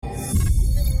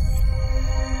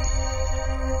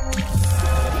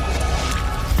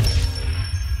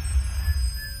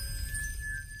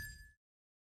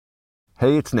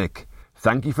Hey, it's Nick.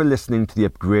 Thank you for listening to the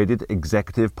Upgraded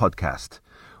Executive Podcast.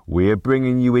 We're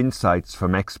bringing you insights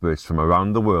from experts from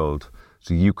around the world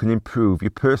so you can improve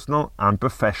your personal and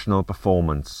professional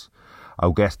performance.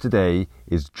 Our guest today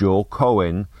is Joe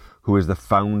Cohen, who is the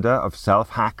founder of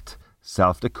Self-Hacked,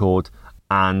 Self-Decode,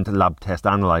 and Lab Test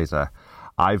Analyzer.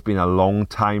 I've been a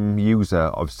long-time user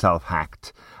of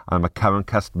Self-Hacked. I'm a current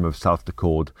customer of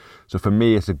Self-Decode, so for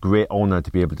me it's a great honour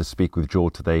to be able to speak with Joe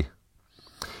today.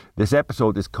 This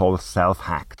episode is called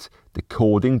Self-Hacked,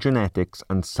 Decoding Genetics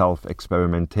and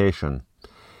Self-Experimentation.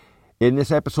 In this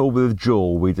episode with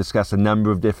Joe, we discuss a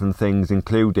number of different things,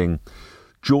 including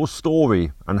Joe's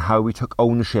story and how he took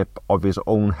ownership of his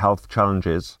own health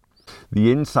challenges,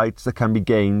 the insights that can be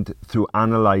gained through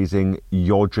analysing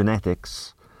your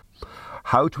genetics,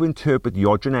 how to interpret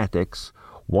your genetics,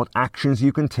 what actions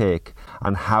you can take,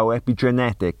 and how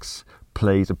epigenetics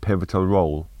plays a pivotal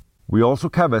role. We also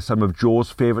cover some of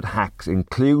Joe's favourite hacks,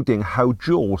 including how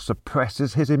Joe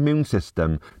suppresses his immune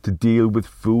system to deal with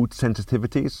food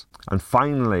sensitivities. And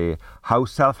finally, how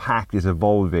Self-Hacked is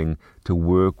evolving to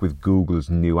work with Google's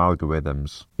new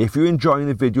algorithms. If you're enjoying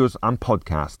the videos and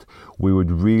podcast, we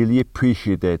would really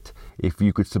appreciate it if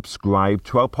you could subscribe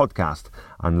to our podcast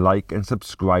and like and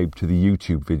subscribe to the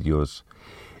YouTube videos.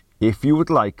 If you would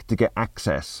like to get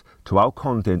access to our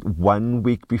content 1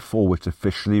 week before it's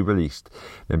officially released,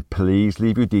 then please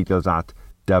leave your details at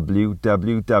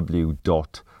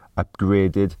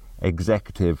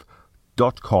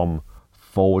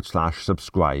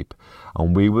www.upgradedexecutive.com/subscribe,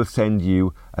 and we will send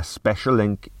you a special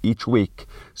link each week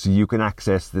so you can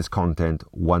access this content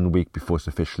 1 week before it's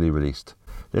officially released.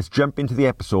 Let's jump into the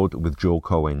episode with Joe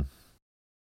Cohen.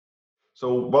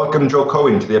 So welcome, Joe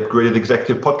Cohen, to the Upgraded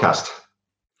Executive Podcast.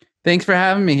 Thanks for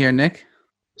having me here, Nick.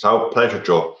 It's our pleasure,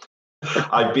 Joe.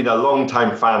 I've been a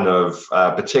long-time fan of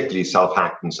particularly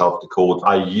Self-Hacked and Self-Decode.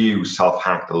 I use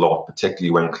Self-Hacked a lot,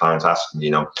 particularly when clients ask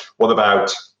me, what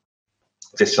about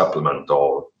this supplement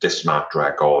or this smart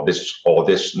drug or this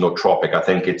nootropic? I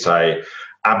think it's a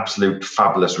absolute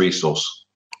fabulous resource.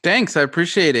 Thanks, I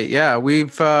appreciate it. Yeah,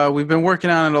 we've been working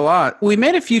on it a lot. We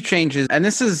made a few changes, and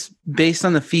this is based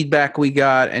on the feedback we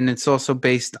got, and it's also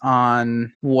based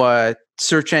on what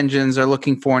search engines are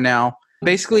looking for now.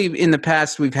 Basically, in the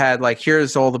past, we've had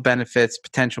here's all the benefits,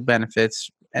 potential benefits,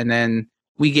 and then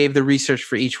we gave the research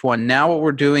for each one. Now what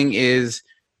we're doing is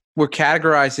we're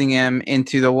categorizing them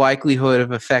into the likelihood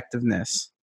of effectiveness.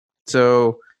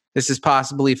 So this is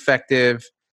possibly effective,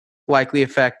 likely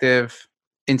effective,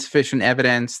 insufficient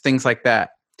evidence, things like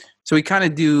that. So we kind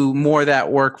of do more of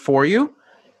that work for you.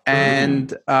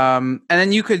 And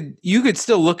then you could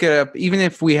still look it up, even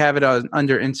if we have it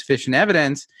under insufficient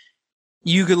evidence.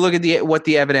 You could look at what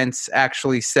the evidence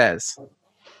actually says.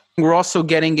 We're also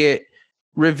getting it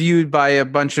reviewed by a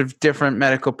bunch of different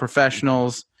medical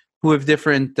professionals who have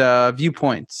different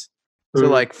viewpoints. So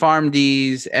like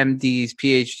PharmDs, MDs,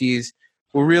 PhDs.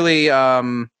 We're really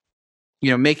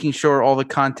making sure all the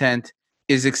content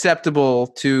is acceptable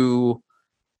to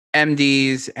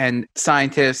MDs and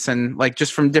scientists, and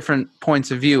just from different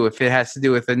points of view. If it has to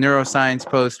do with a neuroscience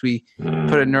post, we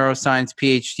put a neuroscience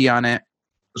PhD on it.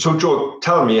 So Joe,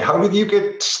 tell me, how did you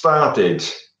get started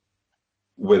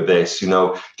with this?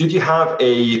 Did you have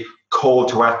a call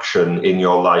to action in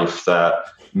your life that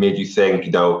made you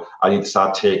think, I need to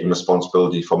start taking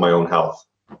responsibility for my own health?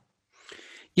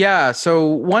 Yeah. So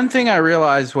one thing I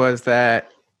realized was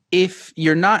that if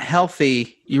you're not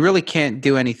healthy, you really can't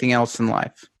do anything else in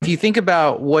life. If you think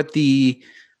about what the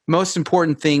most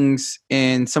important things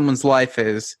in someone's life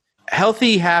is,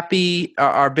 healthy, happy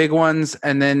are big ones.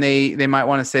 And then they might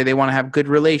want to say they want to have good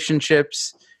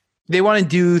relationships. They want to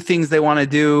do things they want to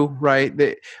do, right?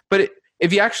 But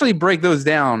if you actually break those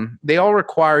down, they all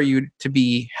require you to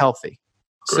be healthy.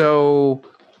 Great. So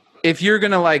if you're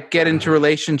going to get into a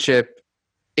relationship,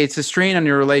 it's a strain on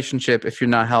your relationship if you're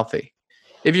not healthy.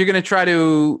 If you're going to try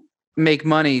to make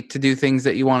money to do things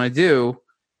that you want to do,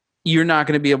 you're not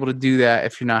going to be able to do that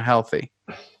if you're not healthy.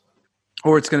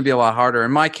 Or it's going to be a lot harder. In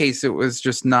my case, it was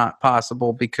just not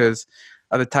possible because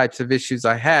of the types of issues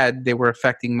I had. They were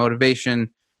affecting motivation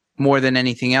more than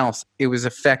anything else. It was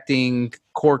affecting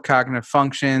core cognitive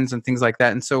functions and things like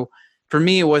that. And so for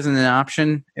me, it wasn't an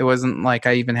option. It wasn't like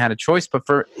I even had a choice. But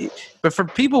for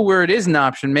people where it is an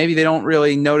option, maybe they don't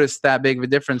really notice that big of a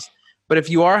difference. But if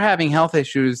you are having health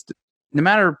issues, no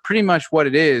matter pretty much what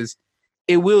it is,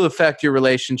 it will affect your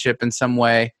relationship in some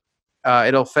way.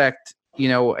 It'll affect,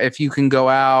 if you can go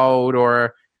out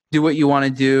or do what you want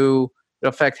to do.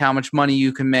 It'll affect how much money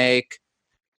you can make.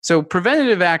 So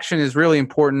preventative action is really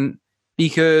important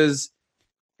because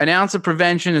an ounce of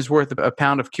prevention is worth a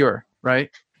pound of cure, right?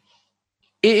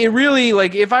 it really,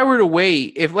 like, if I were to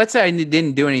wait, if let's say I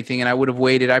didn't do anything and I would have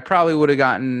waited, I probably would have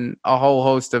gotten a whole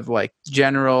host of like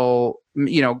general,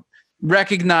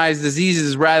 recognized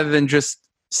diseases rather than just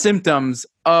symptoms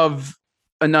of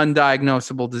an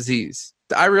undiagnosable disease.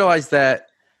 I realized that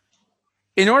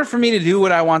in order for me to do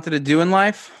what I wanted to do in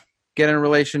life, get in a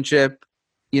relationship,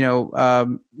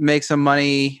 make some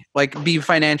money, like be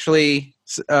financially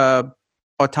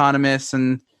autonomous,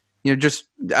 and just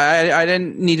I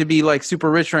didn't need to be like super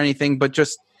rich or anything, but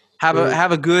just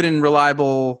have a good and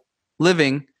reliable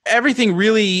living. Everything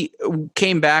really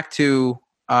came back to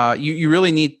you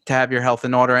really need to have your health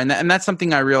in order, and that's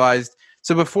something I realized.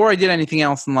 So before I did anything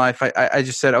else in life, I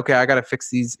just said, okay, I got to fix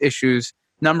these issues.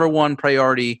 Number one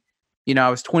priority. I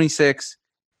was 26.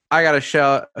 I got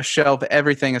to shelve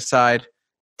everything aside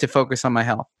to focus on my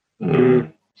health.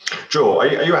 Mm. Joe,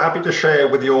 are you happy to share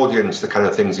with the audience the kind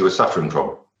of things you were suffering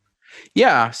from?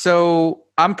 Yeah, so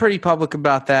I'm pretty public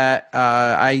about that.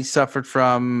 I suffered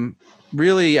from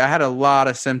I had a lot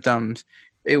of symptoms.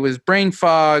 It was brain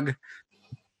fog,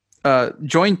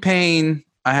 joint pain.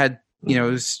 I had, it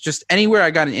was just anywhere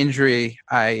I got an injury,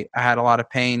 I had a lot of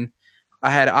pain. I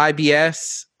had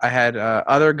IBS. I had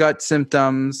other gut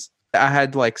symptoms. I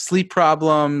had like sleep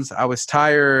problems. I was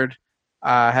tired.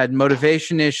 I had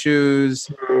motivation issues.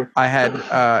 I had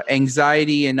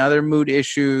anxiety and other mood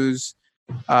issues.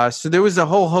 So there was a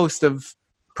whole host of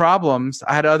problems.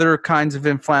 I had other kinds of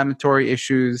inflammatory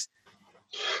issues.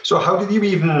 So how did you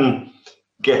even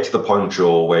get to the point,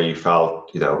 Joe, where you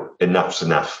felt, enough's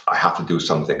enough? I have to do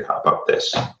something about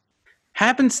this.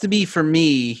 Happens to be for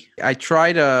me, I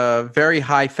tried a very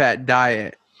high fat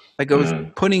diet. Like I was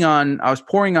pouring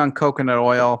on coconut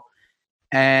oil,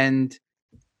 and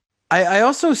I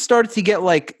also started to get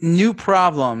like new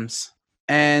problems,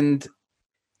 and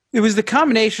it was the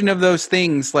combination of those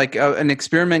things, like an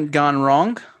experiment gone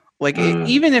wrong. Like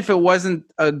even if it wasn't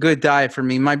a good diet for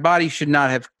me, my body should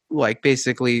not have like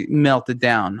basically melted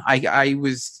down. I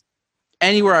was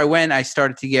anywhere I went, I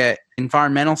started to get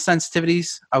environmental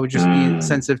sensitivities. I would just be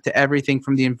sensitive to everything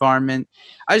from the environment.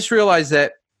 I just realized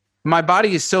that my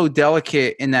body is so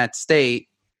delicate in that state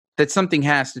that something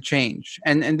has to change.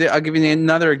 And I'll give you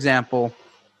another example.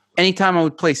 Anytime I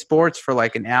would play sports for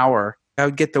like an hour, I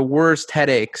would get the worst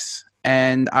headaches,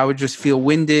 and I would just feel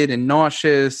winded and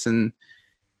nauseous. And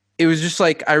it was just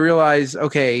like, I realized,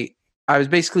 okay, I was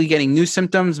basically getting new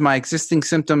symptoms. My existing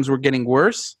symptoms were getting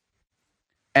worse.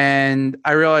 And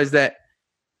I realized that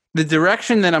the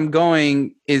direction that I'm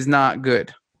going is not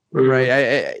good,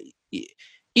 right?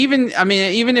 Even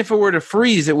if it were to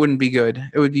freeze, it wouldn't be good.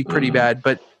 It would be pretty bad.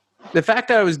 But the fact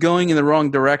that I was going in the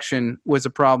wrong direction was a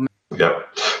problem. Yeah.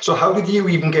 So how did you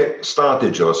even get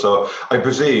started, Joe? So I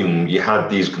presume you had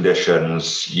these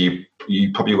conditions. You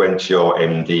probably went to your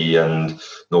MD and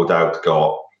no doubt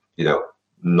got,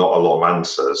 not a lot of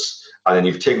answers. And then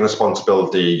you've taken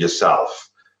responsibility yourself.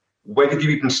 Where did you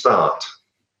even start?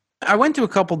 I went to a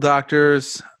couple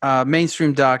doctors,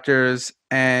 mainstream doctors,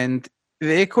 and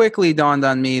it quickly dawned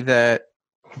on me that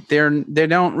they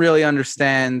don't really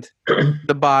understand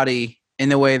the body in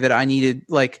the way that I needed.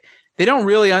 Like they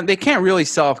can't really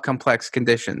solve complex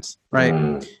conditions,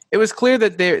 right? It was clear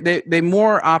that they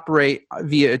more operate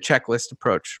via a checklist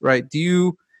approach, right? Do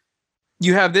you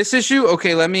have this issue?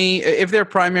 Okay, if they're a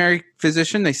primary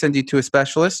physician, they send you to a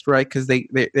specialist, right? Because they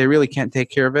really can't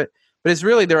take care of it. But it's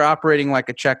really, they're operating like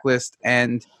a checklist.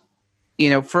 And,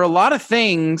 for a lot of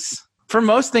things, for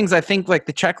most things, I think like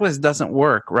the checklist doesn't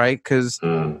work, right? Because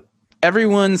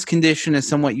everyone's condition is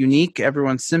somewhat unique.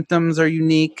 Everyone's symptoms are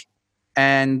unique.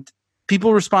 And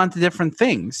people respond to different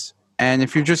things. And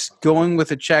if you're just going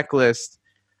with a checklist,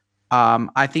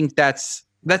 I think that's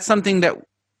something that,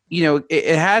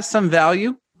 it has some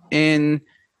value in,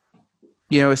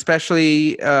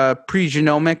 especially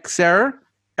pre-genomics era.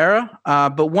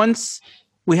 But once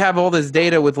we have all this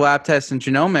data with lab tests and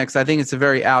genomics, I think it's a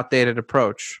very outdated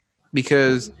approach,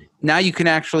 because now you can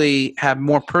actually have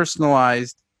more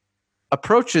personalized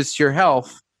approaches to your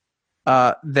health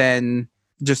than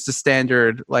just the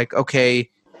standard, like, okay,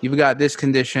 you've got this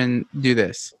condition, do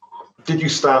this. Did you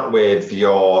start with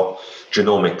your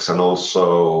genomics and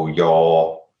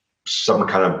also some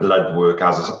kind of blood work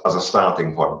as a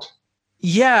starting point?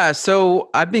 Yeah, so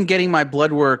I've been getting my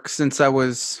blood work since I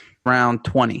was around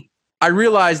 20. I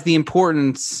realized the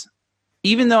importance,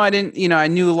 even though I didn't, I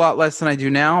knew a lot less than I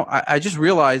do now. I just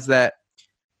realized that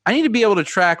I need to be able to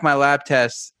track my lab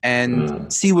tests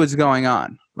and see what's going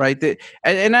on, right?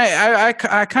 And I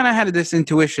kind of had this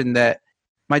intuition that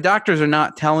my doctors are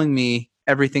not telling me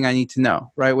everything I need to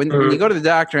know, right? When you go to the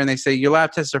doctor and they say your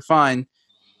lab tests are fine,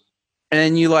 and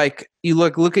then you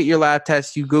look at your lab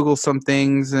test, you Google some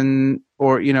things, and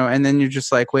then you're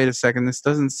just like, wait a second, this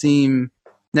doesn't seem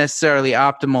necessarily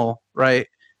optimal, right?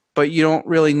 But you don't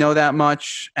really know that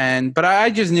much. But I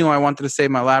just knew I wanted to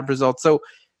save my lab results. So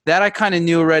that I kind of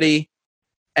knew already.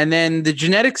 And then the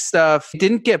genetic stuff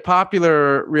didn't get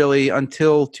popular really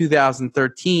until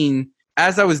 2013.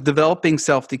 As I was developing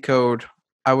Self-Decode,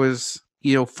 I was,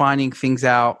 finding things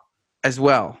out as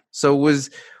well. So it was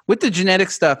with the genetic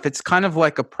stuff, it's kind of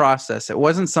like a process. It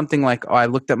wasn't something like, I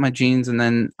looked at my genes and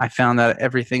then I found out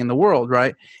everything in the world,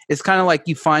 right? It's kind of like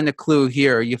you find a clue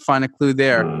here, you find a clue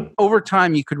there. Over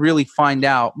time, you could really find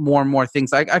out more and more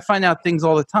things. I find out things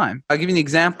all the time. I'll give you an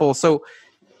example. So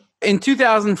in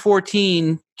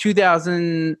 2014,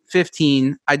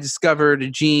 2015, I discovered a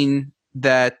gene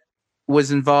that was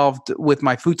involved with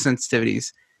my food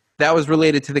sensitivities. That was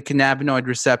related to the cannabinoid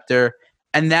receptor.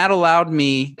 And that allowed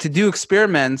me to do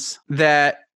experiments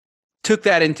that took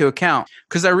that into account,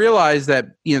 because I realized that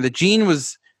the gene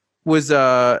wasn't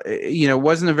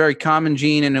a very common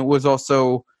gene, and it was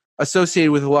also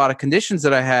associated with a lot of conditions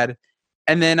that I had.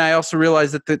 And then I also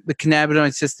realized that the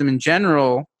cannabinoid system in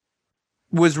general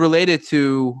was related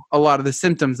to a lot of the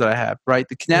symptoms that I have. Right,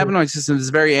 the cannabinoid system is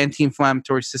a very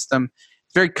anti-inflammatory system.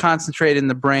 It's very concentrated in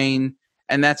the brain,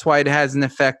 and that's why it has an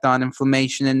effect on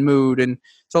inflammation and mood. And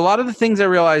so a lot of the things I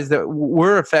realized that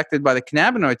were affected by the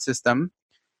cannabinoid system,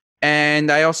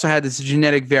 and I also had this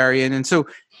genetic variant. And so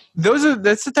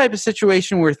that's the type of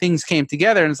situation where things came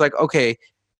together, and it's like, okay.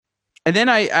 And then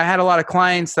I had a lot of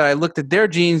clients that I looked at their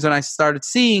genes, and I started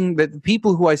seeing that the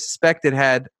people who I suspected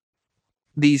had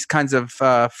these kinds of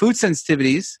food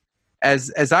sensitivities,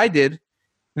 as I did,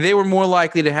 they were more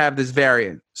likely to have this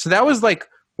variant. So that was like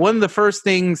one of the first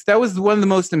things, that was one of the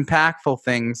most impactful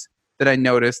things that I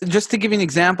noticed. Just to give you an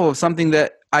example of something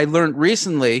that I learned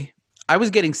recently, I was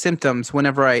getting symptoms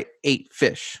whenever I ate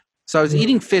fish. So I was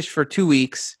eating fish for 2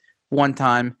 weeks one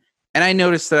time, and I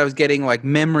noticed that I was getting like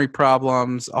memory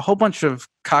problems, a whole bunch of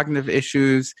cognitive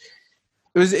issues.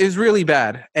 It was really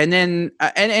bad. And then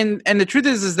and the truth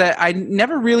is that I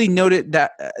never really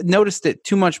noticed it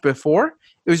too much before.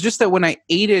 It was just that when I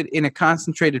ate it in a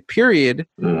concentrated period,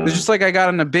 it was just like I got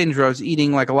on a binge where I was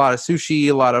eating like a lot of sushi,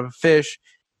 a lot of fish.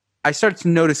 I started to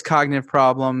notice cognitive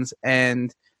problems,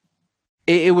 and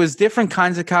it was different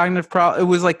kinds of cognitive problems. It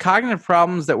was like cognitive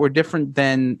problems that were different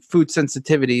than food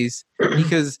sensitivities,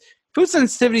 because food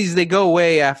sensitivities, they go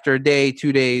away after a day,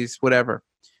 2 days, whatever.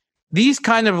 These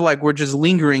kind of like were just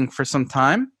lingering for some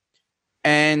time,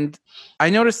 and I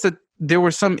noticed that there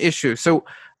were some issues. So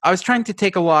I was trying to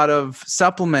take a lot of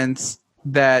supplements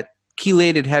that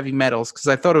chelated heavy metals, because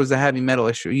I thought it was a heavy metal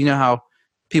issue. You know how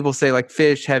people say like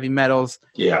fish, heavy metals.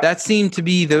 Yeah. That seemed to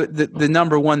be the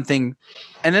number one thing.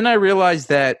 And then I realized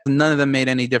that none of them made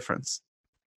any difference.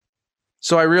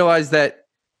 So I realized that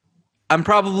I'm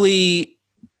probably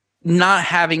not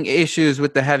having issues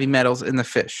with the heavy metals in the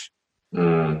fish.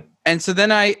 And so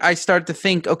then I start to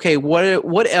think, okay,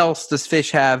 what else does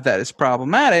fish have that is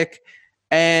problematic?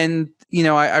 And,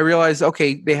 I realized,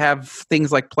 okay, they have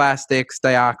things like plastics,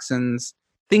 dioxins,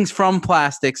 things from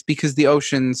plastics, because the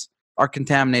oceans are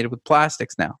contaminated with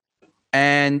plastics now.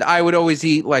 And I would always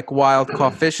eat like wild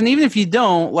caught fish. And even if you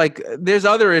don't, like, there's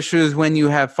other issues when you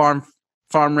have farm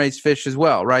raised fish as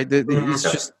well, right? It's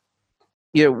just,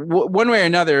 one way or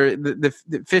another,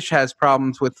 the fish has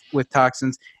problems with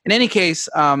toxins. In any case,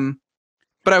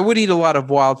 but I would eat a lot of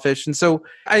wild fish. And so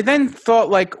I then thought,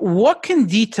 like, what can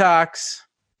detox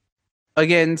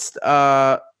against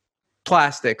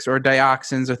plastics or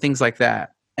dioxins or things like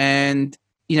that? And,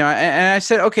 and I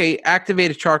said, okay,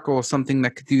 activated charcoal is something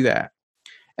that could do that.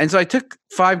 And so I took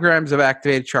 5 grams of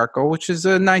activated charcoal, which is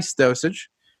a nice dosage.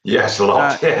 Yes, a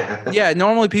lot. Yeah,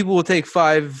 normally people will take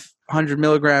 500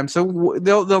 milligrams. So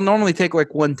they'll normally take like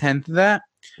 1/10 of that.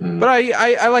 But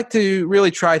I like to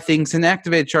really try things, and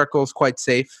activated charcoal is quite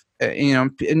safe.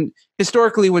 And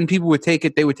historically, when people would take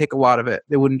it, they would take a lot of it.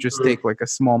 They wouldn't just take like a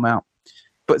small amount.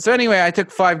 But so anyway, I took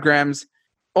 5 grams.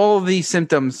 All of these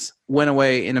symptoms went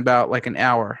away in about like an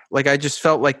hour. Like I just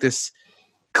felt like this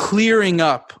clearing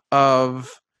up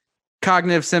of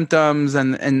cognitive symptoms,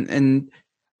 and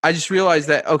I just realized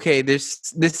that, okay,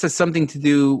 this has something to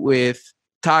do with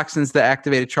toxins that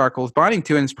activated charcoal is binding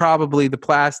to, and it's probably the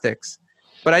plastics.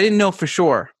 But I didn't know for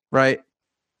sure, right?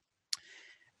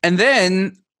 And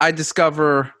then I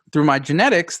discover through my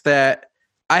genetics that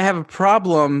I have a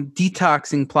problem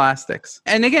detoxing plastics.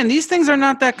 And again, these things are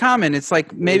not that common. It's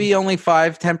like maybe only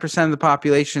 5-10% of the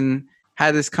population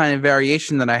had this kind of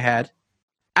variation that I had.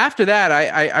 After that,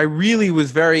 I really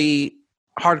was very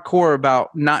hardcore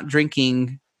about not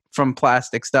drinking from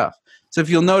plastic stuff. So if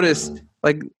you'll notice,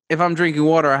 Like if I'm drinking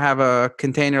water, I have a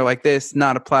container like this,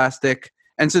 not a plastic.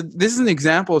 And so this is an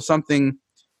example of something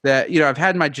that, I've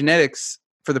had my genetics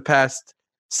for the past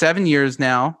 7 years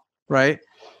now, right?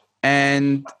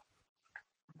 And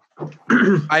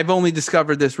I've only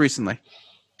discovered this recently.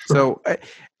 So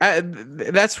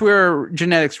that's where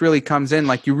genetics really comes in.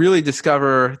 Like you really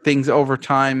discover things over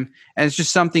time, and it's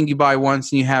just something you buy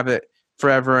once and you have it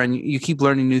forever, and you keep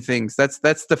learning new things. That's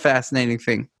the fascinating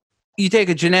thing. You take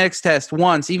a genetics test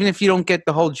once, even if you don't get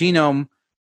the whole genome,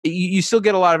 you still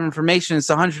get a lot of information. It's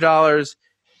 $100,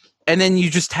 and then you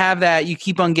just have that. You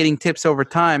keep on getting tips over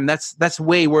time. That's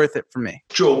way worth it for me.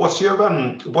 Joe, what's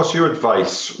your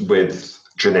advice with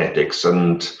genetics?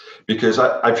 And because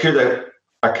I've heard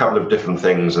a couple of different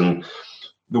things, and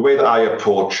the way that I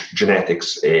approach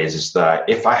genetics is that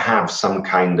if I have some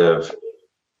kind of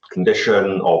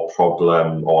condition or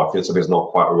problem, or I feel something's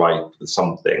not quite right with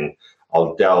something,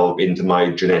 I'll delve into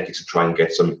my genetics to try and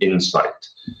get some insight.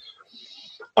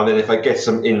 And then if I get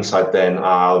some insight, then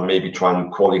I'll maybe try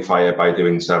and qualify it by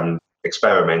doing some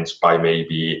experiments, by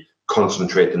maybe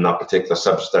concentrating on that particular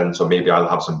substance, or maybe I'll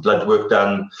have some blood work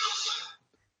done.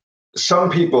 Some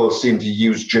people seem to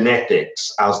use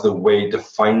genetics as the way to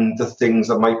find the things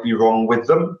that might be wrong with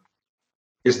them.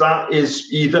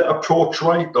 Is either approach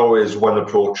right, or is one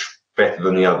approach better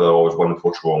than the other, or is one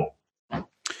approach wrong?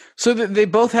 So they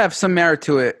both have some merit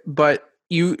to it, but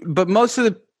most of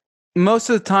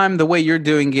the time, the way you're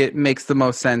doing it makes the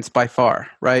most sense by far,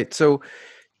 right? So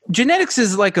genetics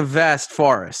is like a vast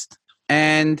forest,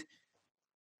 and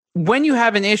when you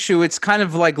have an issue, it's kind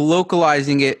of like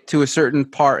localizing it to a certain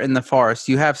part in the forest.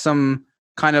 You have some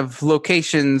kind of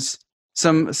locations,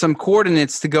 some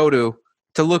coordinates to go to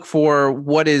look for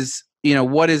what is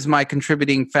my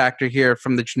contributing factor here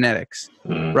from the genetics,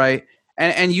 right?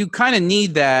 And you kind of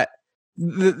need that.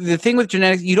 The thing with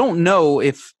genetics, you don't know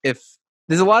if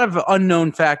there's a lot of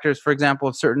unknown factors, for example,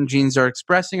 if certain genes are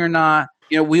expressing or not.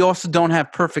 We also don't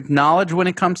have perfect knowledge when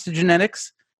it comes to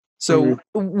genetics. So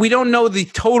we don't know the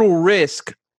total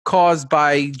risk caused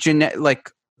by like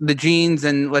the genes,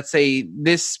 and let's say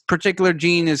this particular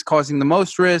gene is causing the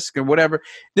most risk or whatever.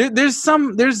 There's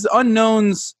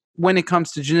unknowns when it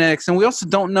comes to genetics, and we also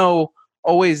don't know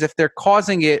always if they're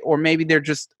causing it or maybe they're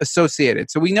just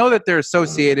associated. So we know that they're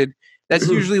associated. That's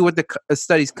usually what the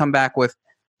studies come back with.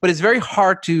 But it's very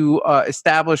hard to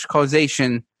establish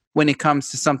causation when it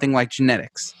comes to something like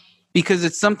genetics, because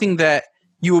it's something that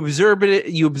you observe it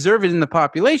in the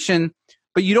population,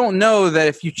 but you don't know that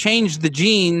if you change the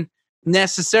gene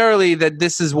necessarily that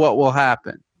this is what will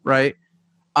happen, right?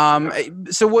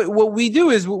 So what we do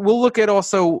is we'll look at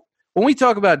also, when we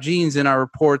talk about genes in our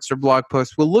reports or blog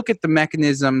posts, we'll look at the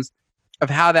mechanisms of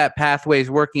how that pathway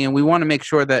is working, and we want to make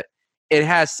sure that it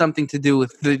has something to do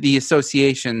with the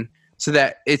association, so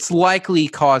that it's likely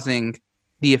causing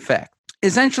the effect.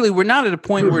 Essentially, we're not at a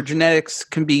point where genetics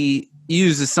can be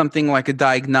used as something like a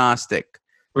diagnostic.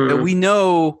 That we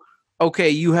know, okay,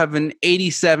 you have an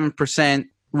 87%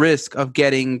 risk of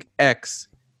getting X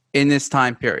in this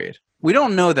time period. We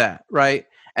don't know that, right?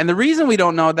 And the reason we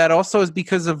don't know that also is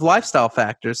because of lifestyle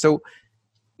factors. So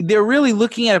they're really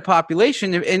looking at a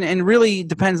population, and really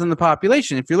depends on the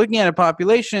population. If you're looking at a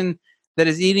population that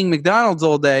is eating McDonald's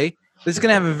all day, it's going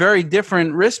to have a very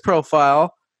different risk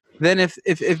profile than if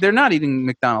they're not eating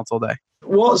McDonald's all day.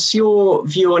 What's your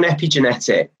view on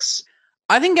epigenetics?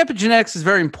 I think epigenetics is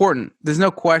very important. There's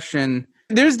no question.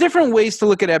 There's different ways to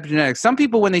look at epigenetics. Some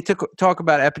people, when they talk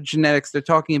about epigenetics, they're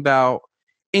talking about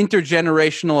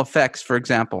intergenerational effects, for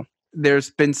example. There's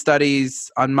been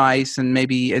studies on mice and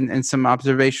maybe and some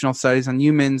observational studies on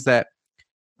humans that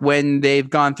when they've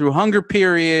gone through hunger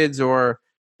periods, or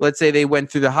let's say they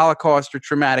went through the Holocaust or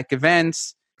traumatic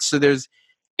events, so there's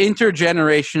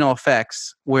intergenerational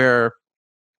effects where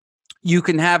you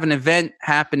can have an event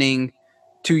happening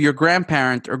to your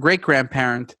grandparent or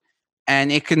great-grandparent,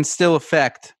 and it can still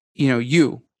affect,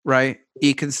 you, right?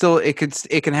 It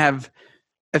can have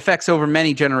effects over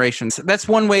many generations. That's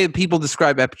one way that people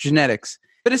describe epigenetics.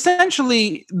 But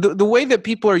essentially, the way that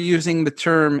people are using the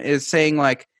term is saying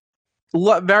like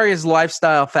various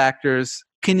lifestyle factors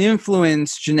can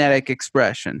influence genetic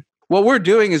expression. What we're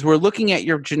doing is we're looking at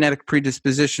your genetic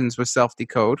predispositions with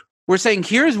Self-Decode. We're saying,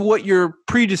 here's what you're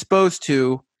predisposed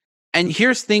to, and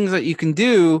here's things that you can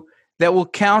do that will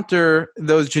counter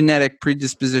those genetic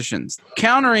predispositions.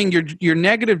 Countering your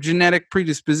negative genetic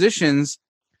predispositions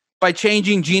by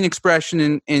changing gene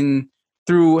expression in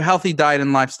through healthy diet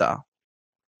and lifestyle.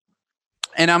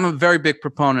 And I'm a very big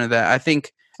proponent of that. I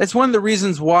think that's one of the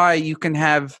reasons why you can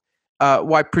have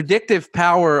why predictive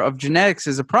power of genetics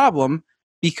is a problem,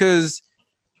 because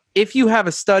if you have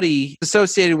a study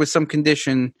associated with some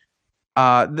condition,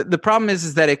 the problem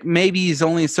is that it maybe is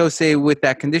only associated with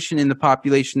that condition in the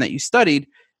population that you studied.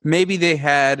 Maybe they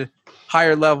had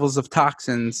higher levels of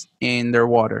toxins in their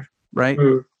water, right?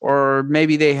 Or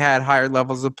maybe they had higher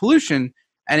levels of pollution,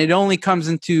 and it only comes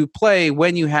into play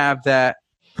when you have that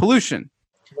pollution.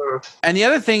 And the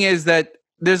other thing is that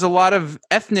there's a lot of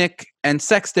ethnic and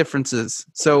sex differences.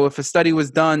 So if a study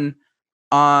was done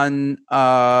on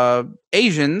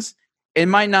Asians, it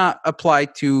might not apply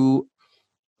to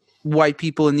white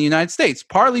people in the United States,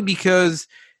 partly because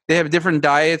they have different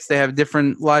diets, they have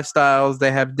different lifestyles,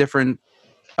 they have different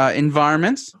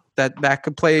environments that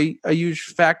could play a huge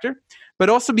factor, but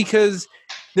also because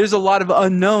there's a lot of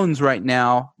unknowns right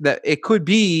now that it could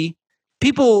be.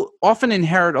 People often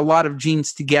inherit a lot of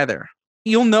genes together.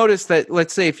 You'll notice that,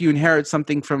 let's say, if you inherit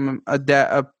something from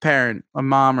a parent, a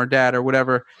mom or dad or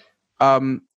whatever,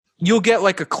 you'll get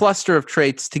like a cluster of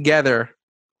traits together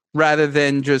rather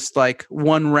than just like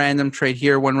one random trait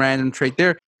here, one random trait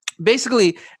there.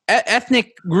 Basically,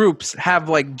 ethnic groups have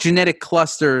like genetic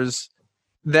clusters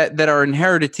that are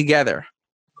inherited together.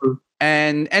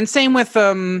 And same with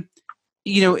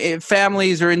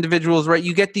families or individuals, right?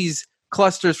 You get these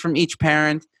clusters from each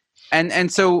parent.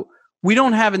 And so we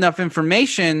don't have enough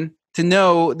information to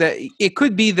know that it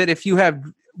could be that if you have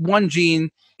one gene,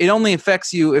 it only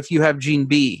affects you if you have gene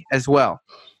B as well.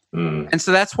 And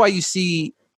so that's why you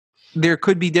see there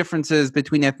could be differences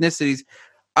between ethnicities,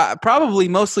 probably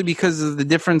mostly because of the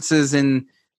differences in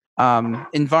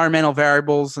environmental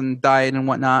variables and diet and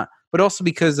whatnot, but also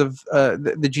because of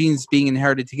the genes being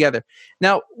inherited together.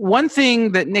 Now, one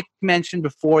thing that Nick mentioned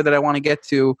before that I want to get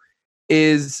to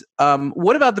is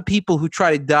what about the people who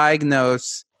try to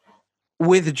diagnose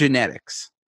with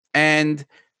genetics? And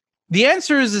the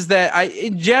answer is that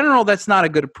in general, that's not a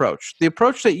good approach. The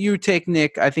approach that you take,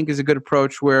 Nick, I think is a good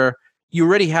approach where you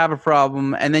already have a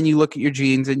problem and then you look at your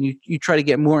genes and you try to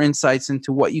get more insights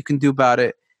into what you can do about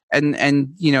it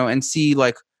and see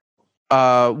like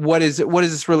what is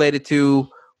this related to?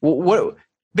 What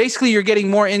basically you're getting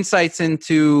more insights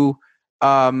into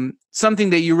something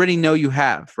that you already know you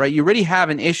have, right? You already have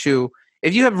an issue.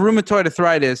 If you have rheumatoid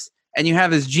arthritis and you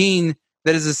have this gene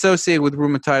that is associated with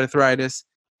rheumatoid arthritis,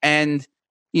 and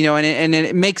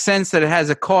it makes sense that it has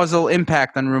a causal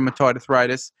impact on rheumatoid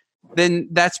arthritis, then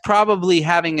that's probably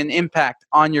having an impact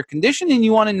on your condition, and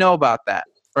you want to know about that,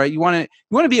 right? You want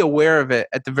to be aware of it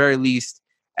at the very least,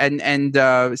 and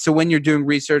so when you're doing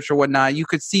research or whatnot, you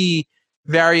could see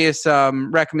various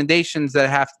recommendations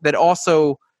that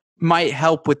also might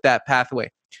help with that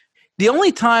pathway. The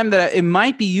only time that it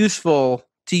might be useful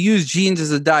to use genes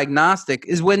as a diagnostic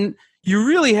is when you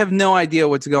really have no idea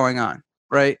what's going on,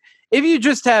 right? If you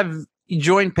just have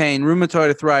joint pain, rheumatoid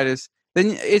arthritis,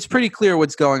 then it's pretty clear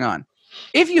what's going on.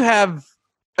 If you have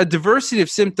a diversity of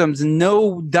symptoms and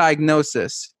no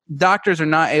diagnosis, doctors are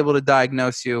not able to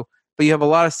diagnose you, but you have a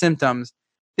lot of symptoms,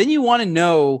 then you want to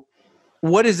know,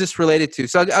 what is this related to?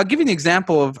 So I'll give you an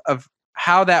example of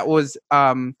how that was.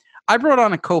 I brought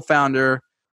on a co-founder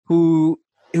who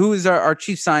is our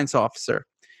chief science officer,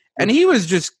 and he was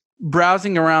just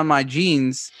browsing around my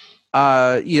genes,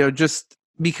 just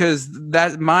because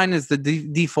that mine is the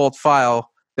default file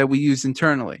that we use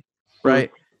internally,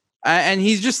 right? And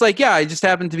he's just like, yeah, I just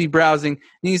happened to be browsing,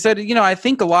 and he said, I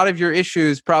think a lot of your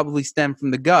issues probably stem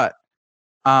from the gut,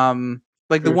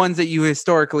 like the ones that you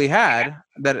historically had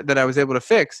that I was able to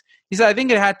fix. He said, I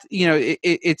think it had,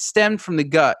 it stemmed from the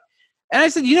gut. And I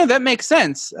said, that makes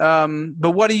sense.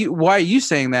 But why are you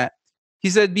saying that? He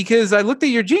said, because I looked at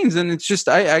your genes and it's just,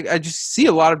 I just see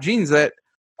a lot of genes that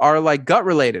are like gut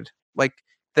related, like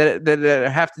that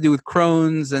have to do with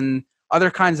Crohn's and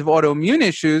other kinds of autoimmune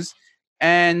issues.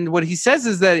 And what he says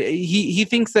is that he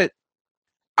thinks that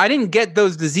I didn't get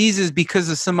those diseases because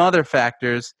of some other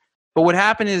factors. But what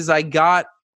happened is I got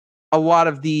a lot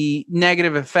of the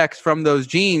negative effects from those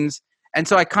genes. And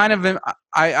so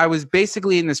I was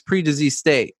basically in this pre-disease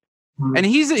state. And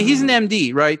he's an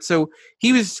MD, right? So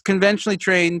he was conventionally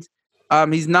trained.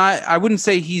 He's not, I wouldn't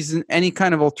say he's any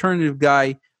kind of alternative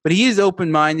guy, but he is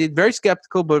open-minded, very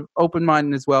skeptical, but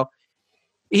open-minded as well.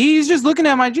 He's just looking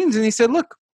at my genes and he said,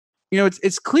 look,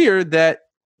 it's clear that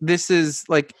this is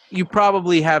like, you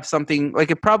probably have something,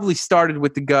 like it probably started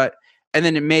with the gut and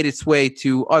then it made its way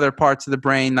to other parts of the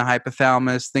brain, the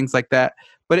hypothalamus, things like that.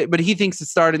 But he thinks it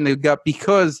started in the gut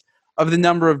because of the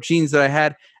number of genes that I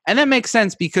had. And that makes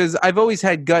sense because I've always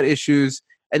had gut issues,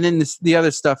 and then the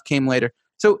other stuff came later.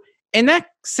 So in that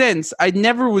sense, I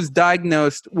never was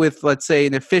diagnosed with, let's say,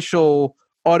 an official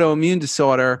autoimmune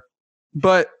disorder.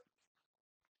 But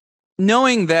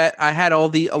knowing that I had a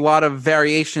lot of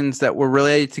variations that were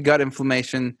related to gut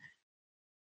inflammation,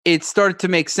 it started to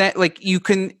make sense. Like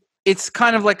it's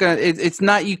kind of like it's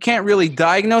not, you can't really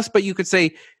diagnose, but you could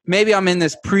say maybe I'm in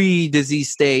this pre-disease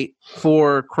state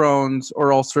for Crohn's or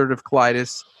ulcerative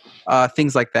colitis,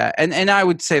 things like that. And I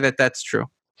would say that that's true.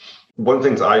 One of the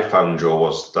things I found, Joe,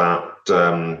 was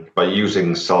that by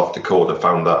using Self-Decode, I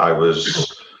found that I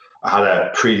had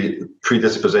a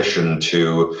predisposition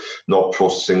to not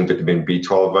processing vitamin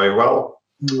B12 very well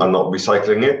and not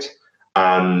recycling it.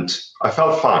 And I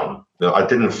felt fine. I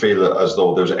didn't feel as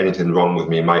though there was anything wrong with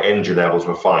me. My energy levels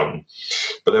were fine.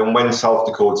 But then when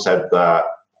Self-Decode said that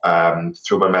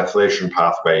through my methylation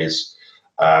pathways,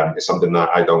 it's something that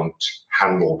I don't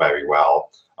handle very well,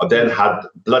 I then had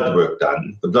blood work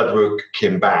done. The blood work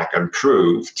came back and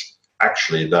proved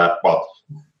actually that,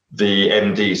 the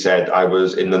MD said I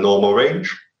was in the normal range.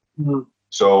 Mm-hmm.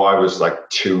 So I was like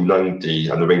 290,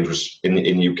 and the range was in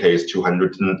UK is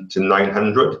 200 to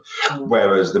 900,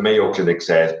 whereas the Mayo Clinic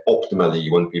says optimally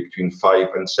you want to be between 5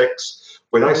 and 6.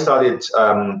 When I started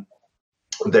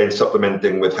then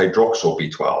supplementing with hydroxyl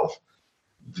B12,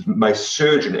 my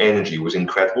surge in energy was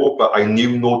incredible, but I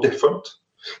knew no different.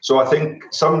 So I think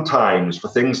sometimes for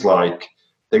things that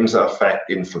affect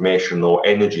inflammation or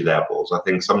energy levels, I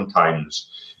think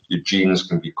sometimes your genes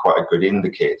can be quite a good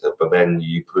indicator, but then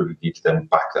you probably need to then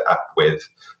back that up with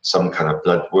some kind of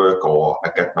blood work or a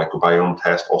gut microbiome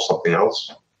test or something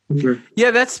else.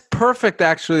 Yeah, that's perfect,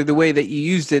 actually, the way that you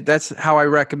used it. That's how I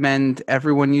recommend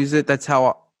everyone use it. That's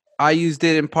how I used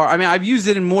it in part. I mean, I've used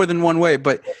it in more than one way,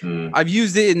 but I've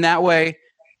used it in that way.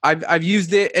 I've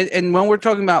used it, and when we're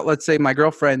talking about, let's say, my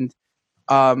girlfriend,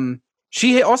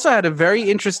 she also had a very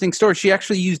interesting story. She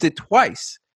actually used it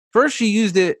twice. First, she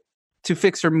used it to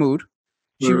fix her mood.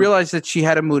 She realized that she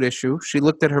had a mood issue. She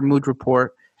looked at her mood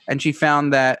report, and she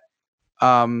found that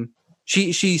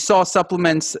she saw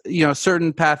supplements,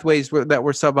 certain pathways that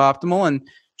were suboptimal, and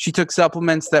she took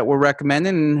supplements that were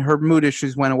recommended, and her mood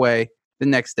issues went away the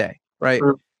next day, right?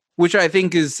 Which I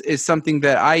think is something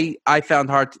that I found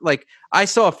hard. Like, I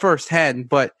saw firsthand,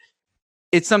 but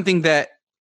it's something that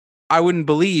I wouldn't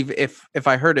believe if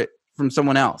I heard it from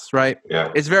someone else, right?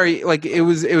 Yeah. It's very, like, it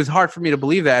was hard for me to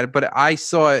believe that, but I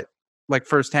saw it like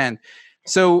firsthand.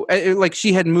 So like,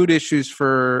 she had mood issues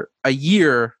for a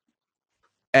year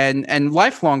and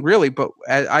lifelong, really, but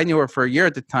I knew her for a year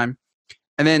at the time.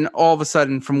 And then all of a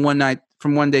sudden, from one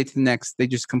day to the next, they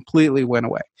just completely went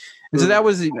away. And so that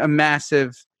was a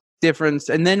massive difference.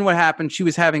 And then what happened, she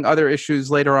was having other issues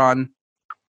later on,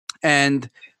 and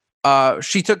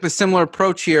she took the similar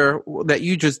approach here that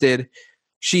you just did.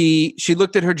 She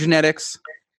looked at her genetics,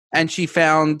 and she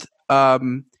found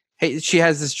she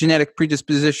has this genetic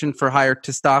predisposition for higher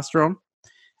testosterone.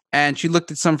 And she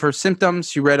looked at some of her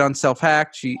symptoms. She read on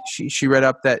Self-Hack. She read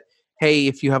up that, hey,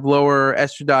 if you have lower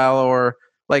estradiol, or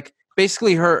like,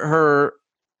 basically her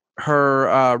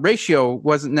ratio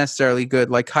wasn't necessarily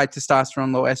good, like high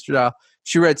testosterone, low estradiol.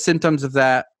 She read symptoms of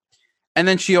that. And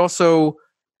then she also,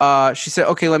 she said,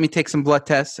 okay, let me take some blood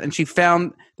tests. And she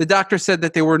found, the doctor said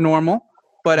that they were normal,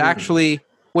 but actually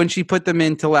when she put them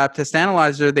into Lab Test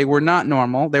Analyzer, they were not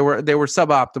normal. They were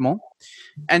suboptimal.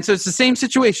 And so it's the same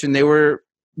situation. They were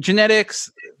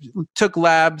genetics, took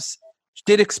labs,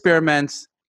 did experiments,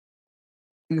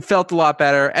 felt a lot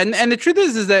better. And the truth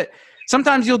is that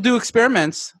sometimes you'll do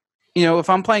experiments. If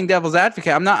I'm playing devil's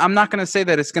advocate, I'm not going to say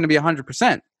that it's going to be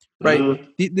 100%, right?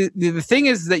 Mm-hmm. The thing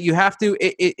is that you have to,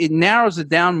 it narrows it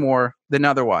down more than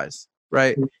otherwise,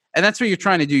 right? Mm-hmm. And that's what you're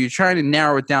trying to do. You're trying to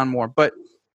narrow it down more. But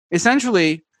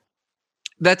essentially,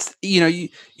 that's, you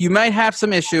might have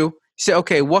some issue. You say,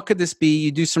 okay, what could this be?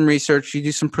 You do some research, you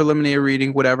do some preliminary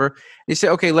reading, whatever. You say,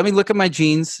 okay, let me look at my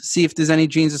genes, see if there's any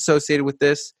genes associated with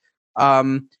this.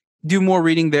 Do more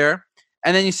reading there.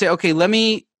 And then you say, okay, let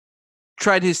me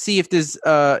try to see if there's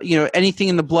anything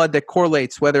in the blood that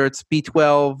correlates, whether it's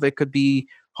B12, it could be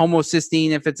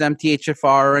homocysteine, if it's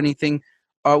MTHFR or anything.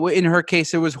 In her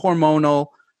case, it was hormonal.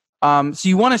 So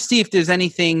you want to see if there's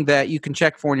anything that you can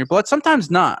check for in your blood. Sometimes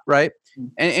not, right?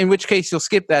 In which case you'll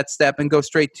skip that step and go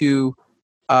straight to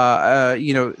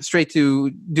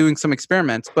doing some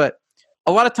experiments. But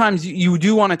a lot of times you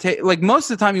do want to take, like, most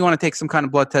of the time you want to take some kind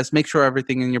of blood test, make sure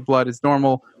everything in your blood is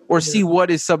normal, or see what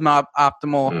is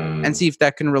suboptimal and see if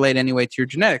that can relate anyway to your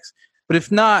genetics. But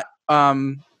if not,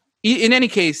 in any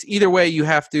case, either way, you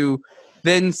have to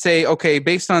then say, okay,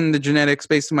 based on the genetics,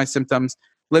 based on my symptoms,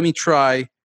 let me try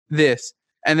this.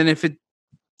 And then if it,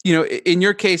 in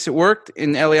your case, it worked.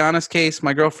 In Eliana's case,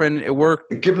 my girlfriend, it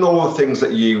worked. Given all the things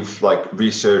that you've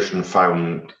researched and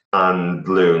found and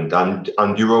learned,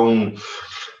 and your own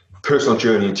personal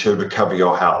journey to recover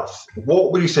your health,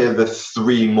 what would you say are the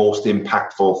 3 most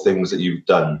impactful things that you've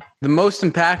done? The most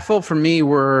impactful for me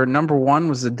were, number 1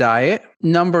 was the diet.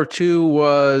 Number 2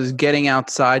 was getting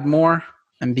outside more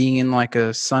and being in like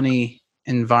a sunny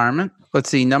environment. Let's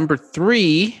see, number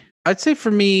 3, I'd say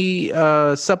for me,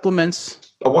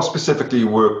 supplements. What specifically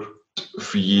worked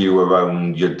for you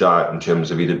around your diet in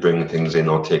terms of either bringing things in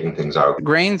or taking things out?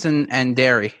 Grains and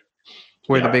dairy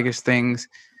were the biggest things.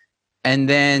 And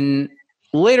then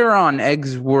later on,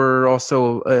 eggs were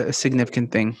also a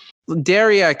significant thing.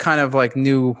 Dairy, I kind of like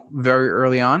knew very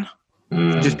early on,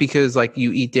 just because like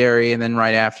you eat dairy and then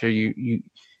right after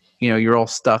you're all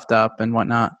stuffed up and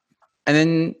whatnot. And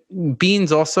then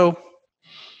beans also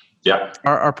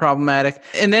are problematic.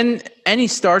 And then any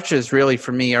starches really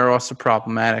for me are also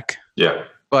problematic. Yeah.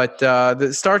 But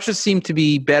the starches seem to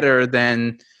be better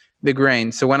than the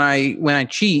grains. So when I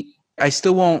cheat, I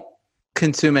still won't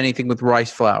consume anything with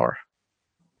rice flour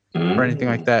or anything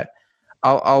like that.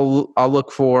 I'll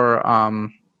look for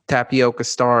tapioca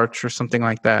starch or something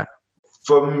like that.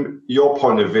 From your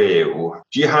point of view,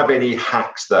 do you have any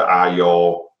hacks that are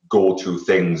your go-to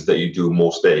things that you do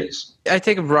most days? I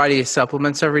take a variety of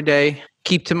supplements every day,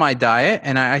 keep to my diet,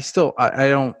 and I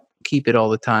don't keep it all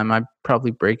the time. I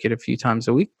probably break it a few times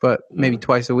a week, but maybe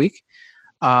twice a week.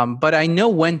 But I know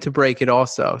when to break it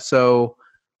also. So,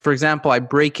 for example, I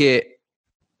break it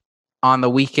on the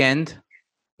weekend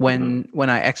when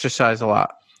I exercise a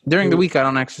lot. During the week, I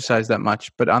don't exercise that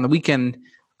much, but on the weekend,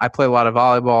 I play a lot of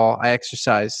volleyball. I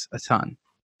exercise a ton.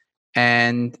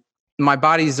 And my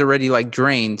body's already like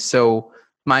drained. So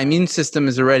my immune system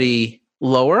is already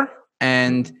lower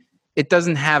and it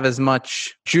doesn't have as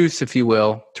much juice, if you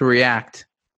will, to react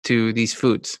to these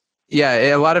foods.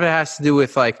 Yeah, a lot of it has to do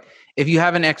with like, if you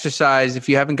haven't exercised, if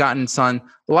you haven't gotten sun,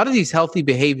 a lot of these healthy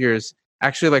behaviors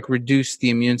actually like reduce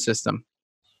the immune system.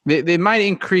 They might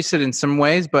increase it in some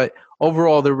ways, but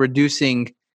overall they're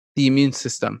reducing the immune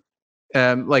system.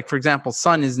 Like for example,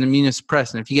 sun is an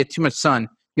immunosuppressant. If you get too much sun,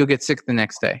 you'll get sick the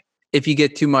next day. If you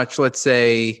get too much, let's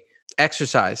say,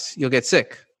 exercise, you'll get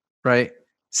sick, right?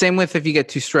 Same with if you get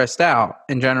too stressed out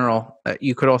in general,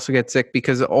 you could also get sick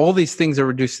because all these things are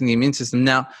reducing the immune system.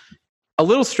 Now, a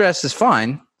little stress is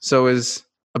fine. So is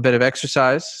a bit of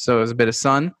exercise. So is a bit of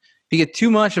sun. If you get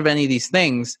too much of any of these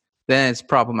things, then it's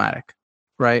problematic,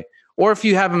 right? Or if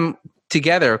you have them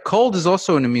together, cold is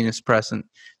also an immunosuppressant.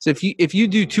 So if you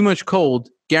do too much cold,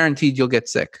 guaranteed you'll get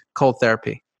sick. Cold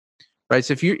therapy, right?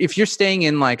 So if you're staying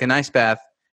in like an ice bath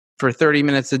for 30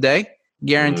 minutes a day,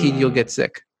 guaranteed you'll get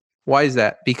sick. Why is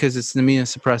that? Because it's an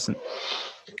immunosuppressant.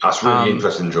 That's really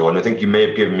interesting, Joe. And I think you may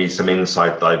have given me some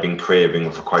insight that I've been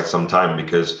craving for quite some time,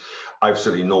 because I've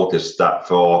certainly noticed that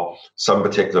for some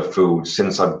particular foods,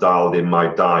 since I've dialed in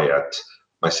my diet,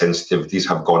 my sensitivities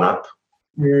have gone up.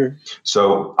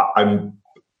 So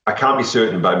I can't be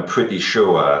certain, but I'm pretty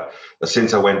sure that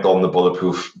since I went on the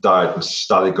bulletproof diet and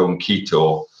started going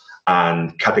keto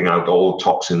and cutting out all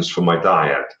toxins from my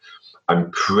diet, I'm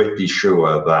pretty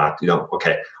sure that,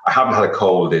 I haven't had a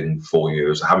cold in 4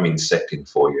 years. I haven't been sick in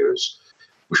 4 years,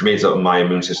 which means that my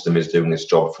immune system is doing its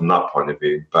job from that point of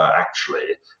view. But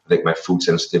actually, I think my food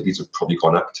sensitivities have probably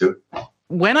gone up too.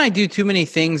 When I do too many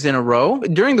things in a row,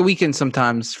 during the weekend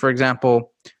sometimes, for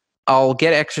example, I'll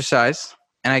get exercise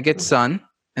and I get sun,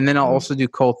 and then I'll also do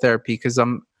cold therapy because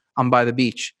I'm by the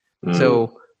beach.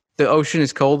 So the ocean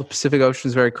is cold. The Pacific Ocean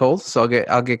is very cold. So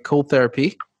I'll get cold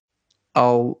therapy.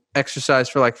 I'll exercise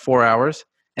for like 4 hours,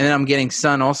 and then I'm getting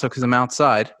sun also because I'm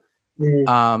outside.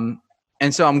 And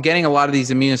so I'm getting a lot of these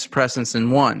immunosuppressants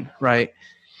in one, right?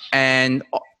 And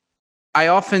I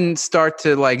often start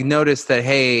to like notice that,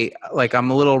 hey, like I'm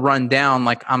a little run down,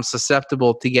 like I'm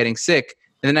susceptible to getting sick.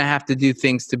 And then I have to do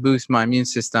things to boost my immune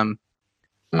system,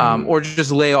 or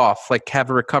just lay off, like have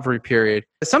a recovery period.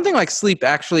 Something like sleep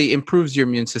actually improves your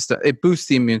immune system. It boosts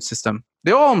the immune system.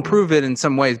 They all improve it in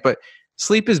some ways, but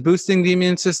sleep is boosting the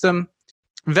immune system.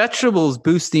 Vegetables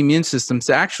boost the immune system.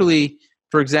 So actually,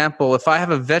 for example, if I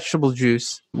have a vegetable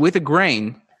juice with a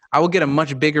grain, I will get a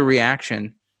much bigger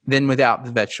reaction than without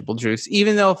the vegetable juice.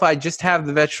 Even though if I just have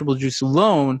the vegetable juice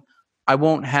alone, I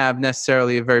won't have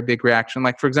necessarily a very big reaction.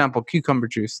 Like, for example, cucumber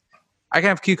juice. I can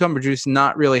have cucumber juice and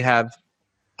not really have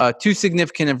too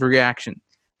significant of a reaction.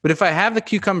 But if I have the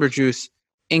cucumber juice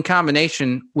in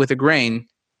combination with a grain,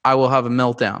 I will have a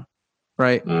meltdown,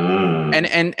 right?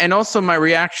 And also my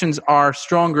reactions are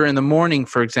stronger in the morning,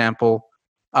 for example,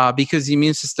 because the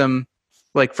immune system,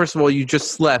 like, first of all, you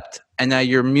just slept and now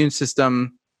your immune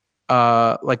system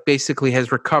like basically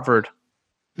has recovered.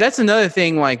 That's another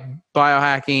thing, like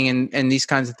biohacking and these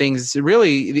kinds of things.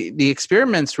 Really, the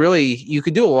experiments, really, you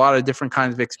could do a lot of different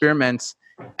kinds of experiments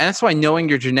And that's why knowing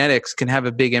your genetics can have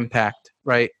a big impact,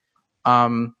 right?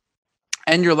 And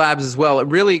your labs as well. It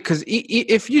really, because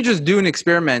if you just do an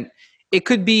experiment, it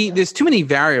could be, there's too many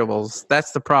variables.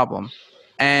 That's the problem.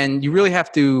 And you really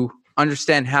have to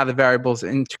understand how the variables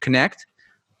interconnect.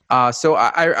 So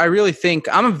I really think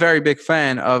I'm a very big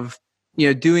fan of,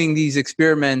 doing these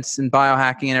experiments and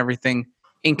biohacking and everything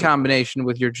in combination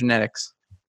with your genetics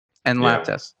and lab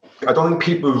tests. I don't think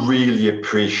people really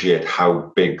appreciate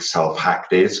how big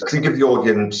Self-Hacked is. Can you give the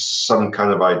audience some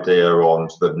kind of idea on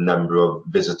the number of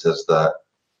visitors that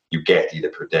you get either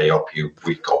per day or per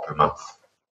week or per month?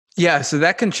 Yeah, so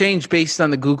that can change based on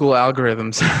the Google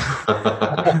algorithms.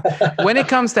 When it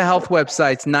comes to health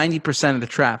websites, 90% of the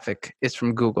traffic is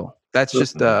from Google. That's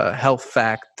just a health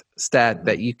fact stat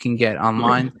that you can get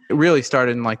online. It really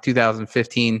started in like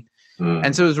 2015.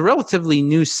 And so it was a relatively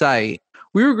new site.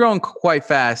 We were growing quite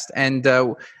fast. And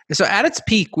so at its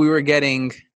peak, we were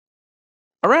getting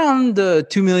around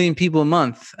 2 million people a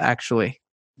month, actually.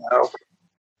 Wow.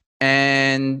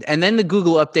 And then the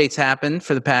Google updates happened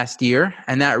for the past year,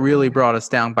 and that really brought us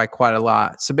down by quite a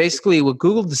lot. So basically what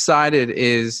Google decided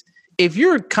is if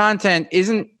your content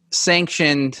isn't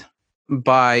sanctioned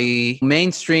by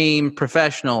mainstream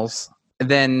professionals,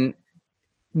 then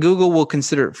Google will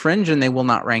consider it fringe and they will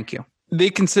not rank you. They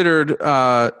considered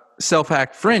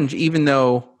Self-Hacked fringe, even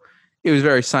though it was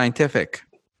very scientific.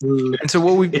 And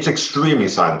so it's extremely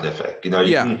scientific.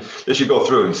 You should go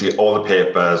through and see all the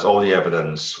papers, all the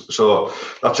evidence. So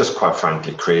that's just quite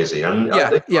frankly crazy. And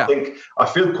I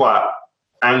feel quite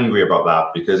angry about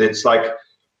that because it's like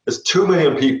there's 2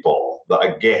 million people that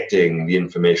are getting the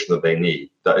information that they need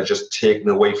that are just taken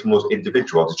away from those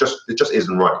individuals. It just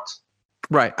isn't right.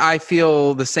 Right. I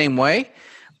feel the same way.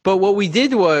 But what we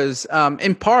did was,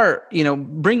 in part,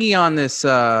 bringing on this,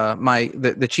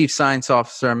 the chief science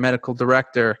officer and medical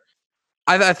director,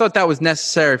 I thought that was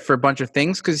necessary for a bunch of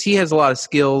things because he has a lot of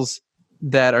skills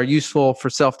that are useful for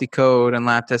Self-Decode and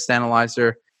Lab Test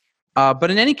Analyzer. But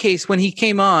in any case, when he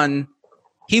came on,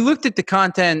 he looked at the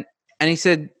content and he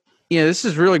said, this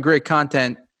is really great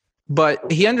content,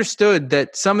 but he understood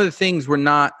that some of the things were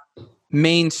not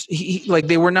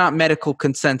they were not medical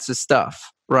consensus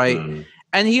stuff, right?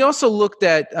 And he also looked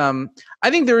at, I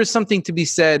think there is something to be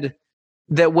said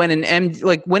that when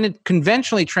when a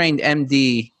conventionally trained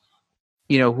MD,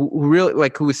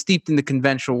 who was steeped in the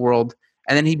conventional world,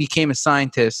 and then he became a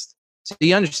scientist, so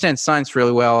he understands science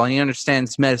really well, and he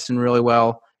understands medicine really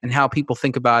well, and how people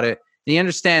think about it. And he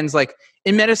understands,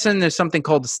 in medicine, there's something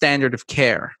called the standard of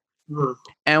care.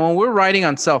 And when we're writing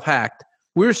on Self-Hacked,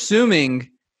 we're assuming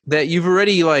that you've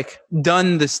already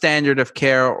done the standard of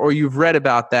care or you've read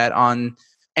about that on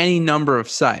any number of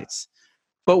sites.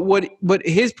 But what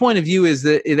his point of view is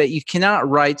that you cannot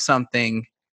write something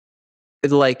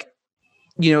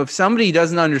if somebody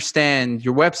doesn't understand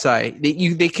your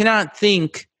website, they cannot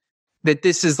think that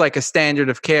this is like a standard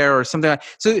of care or something like.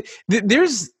 So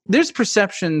there's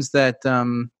perceptions that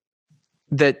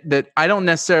that I don't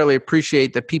necessarily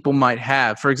appreciate that people might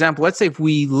have. For example, let's say if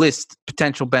we list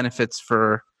potential benefits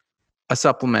for a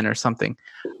supplement or something,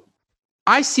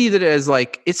 I see that as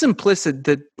it's implicit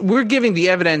that we're giving the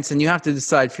evidence and you have to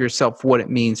decide for yourself what it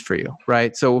means for you,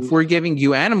 right? So if we're giving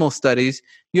you animal studies,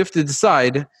 you have to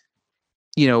decide,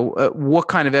 what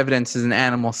kind of evidence is an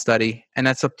animal study, and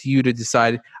that's up to you to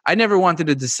decide. I never wanted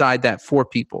to decide that for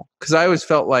people because I always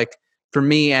felt like for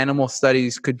me, animal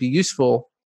studies could be useful,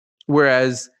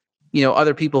 whereas,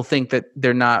 other people think that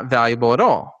they're not valuable at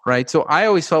all, right? So I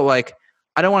always felt like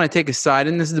I don't want to take a side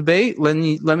in this debate.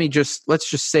 Let's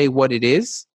just say what it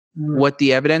is, what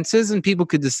the evidence is, and people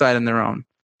could decide on their own.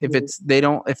 If they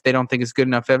don't think it's good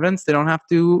enough evidence, they don't have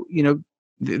to.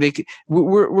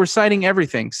 We're citing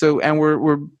everything. So and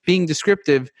we're being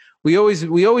descriptive. We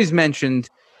always mentioned,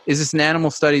 is this an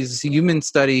animal study? Is this a human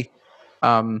study?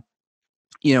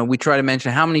 We try to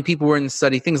mention how many people were in the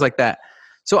study, things like that.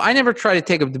 So I never try to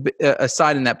take a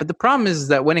side in that. But the problem is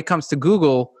that when it comes to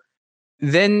Google,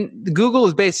 then Google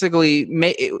is basically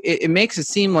it makes it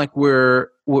seem like we're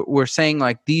saying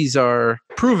these are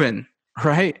proven,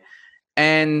 right?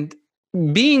 And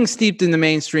being steeped in the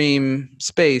mainstream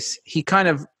space, he kind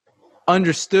of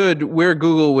understood where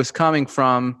Google was coming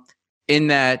from in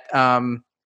that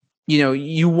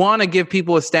you want to give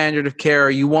people a standard of care.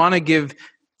 You want to give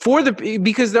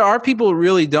because there are people who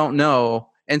really don't know,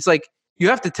 and it's you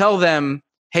have to tell them,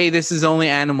 hey, this is only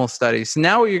animal studies. So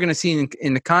now what you're going to see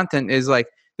in the content is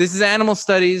this is animal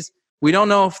studies. We don't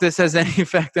know if this has any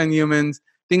effect on humans,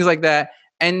 things like that.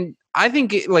 And I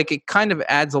think it kind of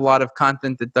adds a lot of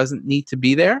content that doesn't need to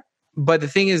be there. But the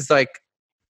thing is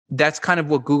that's kind of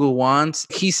what Google wants.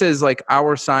 He says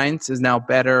our science is now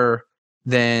better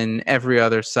than every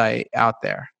other site out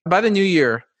there. By the new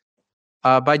year,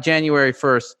 by January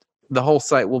 1st, the whole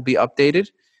site will be updated.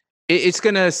 It's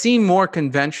going to seem more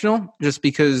conventional just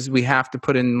because we have to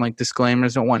put in like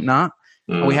disclaimers and whatnot.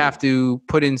 And we have to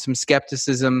put in some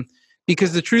skepticism,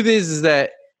 because the truth is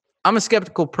that I'm a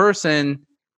skeptical person.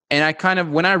 And I kind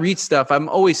of, when I read stuff, I'm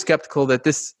always skeptical that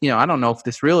this, I don't know if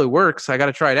this really works. I got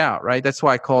to try it out, right? That's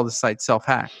why I call the site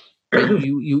self-hack. Right?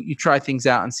 You try things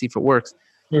out and see if it works.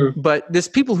 But there's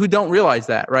people who don't realize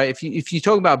that, right? If you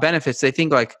talk about benefits, they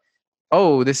think like,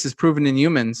 oh, this is proven in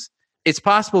humans. It's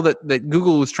possible that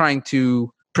Google was trying to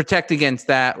protect against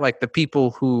that, like the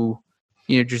people who,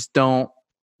 just don't,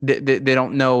 they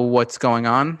don't know what's going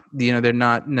on. They're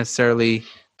not necessarily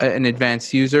an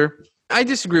advanced user. I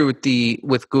disagree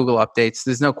with Google updates.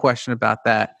 There's no question about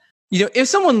that. If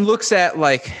someone looks at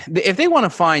if they want to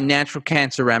find natural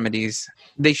cancer remedies,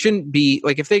 they shouldn't be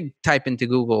if they type into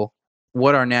Google,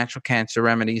 what are natural cancer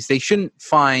remedies? They shouldn't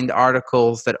find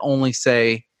articles that only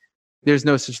say there's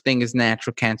no such thing as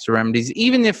natural cancer remedies.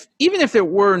 Even if there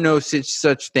were no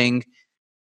such thing,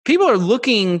 people are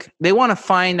looking, they want to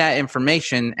find that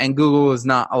information, and Google is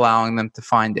not allowing them to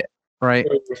find it. Right.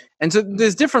 And so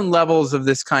there's different levels of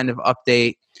this kind of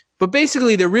update, but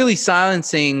basically they're really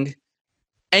silencing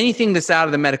anything that's out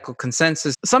of the medical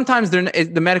consensus. Sometimes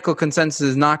the medical consensus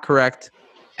is not correct.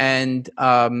 And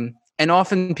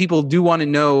often people do want to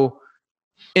know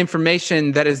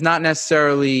information that is not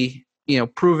necessarily,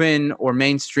 proven or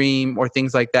mainstream or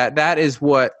things like that. That is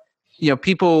what,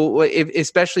 people,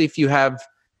 especially if you have,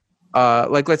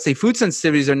 let's say food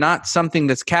sensitivities are not something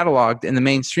that's cataloged in the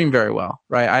mainstream very well,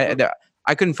 right?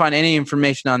 I couldn't find any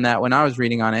information on that when I was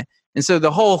reading on it. And so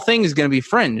the whole thing is going to be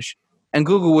fringe, and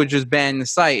Google would just ban the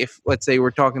site if, let's say,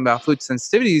 we're talking about food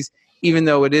sensitivities, even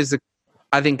though it is,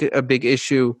 I think, a big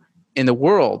issue in the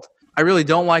world. I really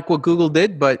don't like what Google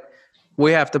did, but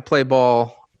we have to play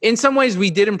ball. In some ways,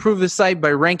 we did improve the site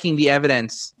by ranking the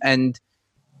evidence and,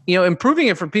 improving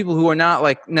it for people who are not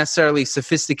necessarily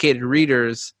sophisticated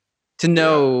readers, to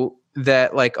know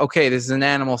that okay, this is an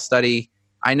animal study.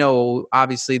 I know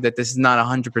obviously that this is not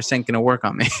 100% going to work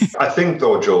on me. I think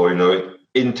though, Joe,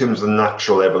 in terms of the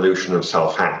natural evolution of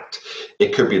self-hacked,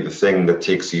 it could be the thing that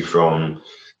takes you from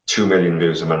 2 million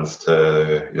views a month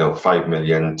to 5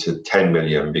 million to 10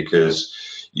 million, because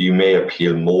you may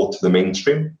appeal more to the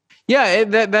mainstream. Yeah,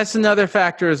 that's another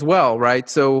factor as well, right?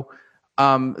 So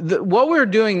what we're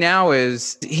doing now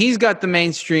is he's got the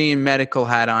mainstream medical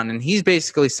hat on, and he's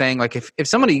basically saying if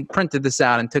somebody printed this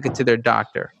out and took it to their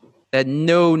doctor that had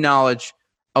no knowledge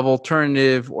of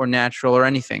alternative or natural or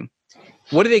anything,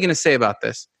 what are they going to say about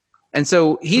this? And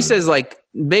so he says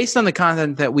based on the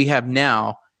content that we have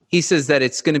now, he says that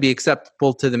it's going to be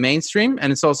acceptable to the mainstream,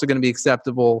 and it's also going to be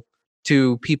acceptable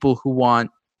to people who want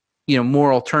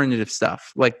more alternative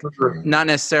stuff, not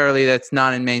necessarily that's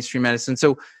not in mainstream medicine.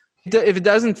 So if it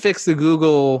doesn't fix the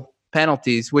Google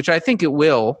penalties, which I think it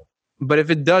will, but if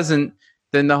it doesn't,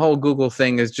 then the whole Google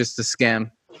thing is just a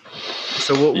scam.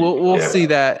 So we'll see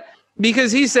that,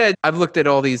 because he said, I've looked at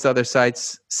all these other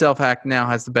sites. Self-Hack now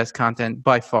has the best content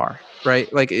by far, right?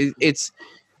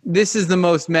 This is the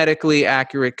most medically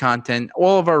accurate content.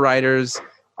 All of our writers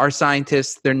are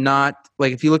scientists. They're not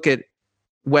if you look at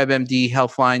WebMD,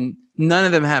 Healthline, none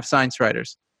of them have science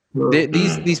writers.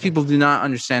 These people do not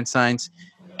understand science.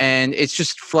 And it's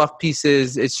just fluff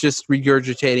pieces. It's just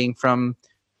regurgitating from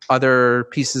other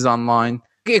pieces online.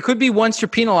 It could be once you're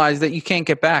penalized that you can't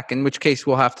get back, in which case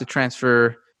we'll have to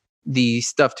transfer the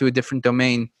stuff to a different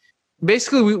domain.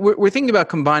 Basically, we're thinking about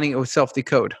combining it with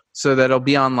Self-Decode so that it'll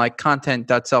be on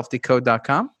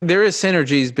content.selfdecode.com. There is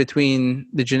synergies between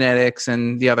the genetics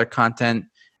and the other content.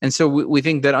 And so we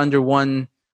think that under one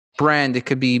brand, it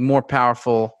could be more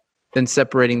powerful than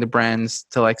separating the brands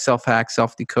to Self-Hack,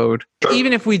 Self-Decode.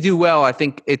 Even if we do well, I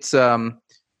think it's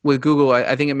with Google,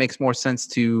 I think it makes more sense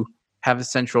to have a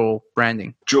central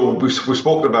branding. Joe, we've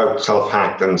spoken about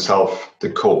Self-Hacked and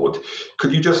Self-Decode.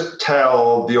 Could you just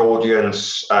tell the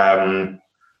audience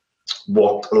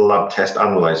what a lab test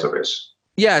analyzer is?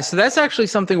 Yeah, so that's actually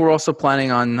something we're also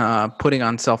planning on putting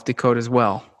on Self-Decode as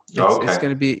well. It's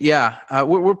going to be,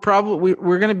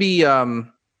 we're going to be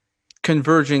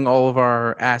converging all of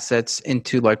our assets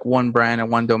into one brand and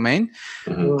one domain.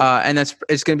 Mm-hmm. And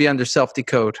it's going to be under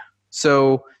Self-Decode.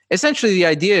 So essentially the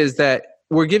idea is that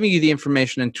we're giving you the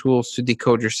information and tools to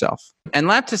decode yourself. And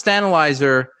Lab Test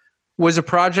Analyzer was a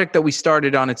project that we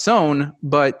started on its own,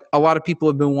 but a lot of people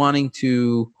have been wanting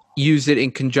to use it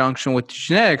in conjunction with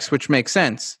genetics, which makes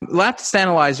sense. Lab Test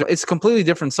Analyzer, it's completely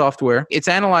different software. It's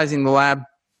analyzing the lab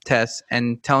tests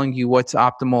and telling you what's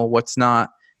optimal, what's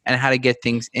not, and how to get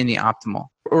things in the optimal.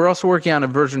 We're also working on a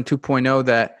version 2.0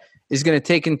 that is going to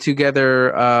take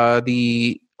together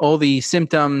all the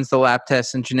symptoms, the lab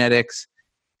tests and genetics,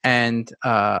 and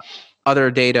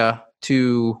other data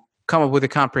to come up with a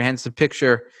comprehensive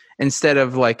picture instead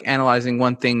of like analyzing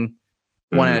one thing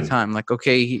one at a time. Like,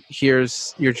 okay,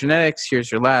 here's your genetics,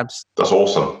 here's your labs. That's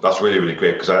awesome. That's really, really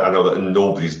great, because I know that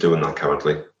nobody's doing that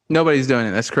currently. Nobody's doing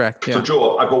it. That's correct. Yeah. So,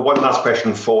 Joe, I've got one last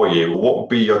question for you. What would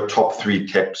be your top 3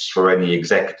 tips for any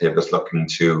executive that's looking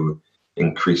to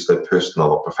increase their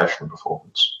personal or professional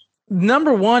performance?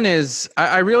 Number one is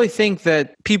I really think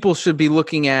that people should be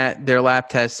looking at their lab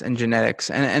tests and genetics.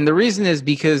 And the reason is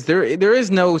because there is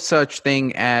no such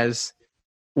thing as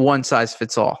one size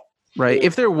fits all, right?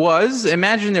 If there was,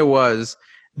 imagine there was,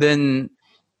 then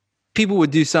people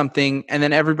would do something and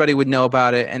then everybody would know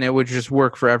about it and it would just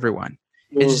work for everyone.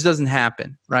 It just doesn't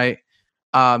happen, right?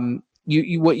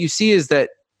 What you see is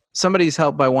that somebody's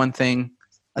helped by one thing,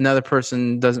 another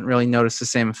person doesn't really notice the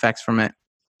same effects from it.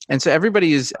 And so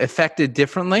everybody is affected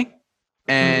differently.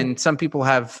 And some people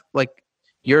have, like,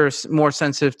 you're more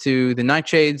sensitive to the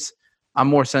nightshades. I'm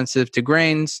more sensitive to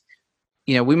grains.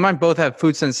 You know, we might both have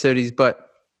food sensitivities, but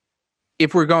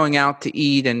if we're going out to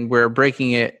eat and we're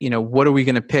breaking it, you know, what are we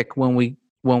going to pick when we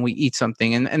eat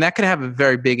something? And that could have a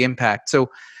very big impact. So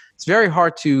it's very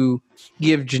hard to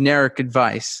give generic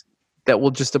advice that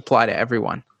will just apply to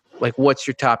everyone. Like, what's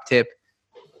your top tip?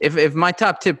 If my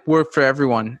top tip worked for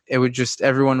everyone,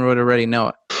 everyone would already know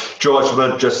it. George, I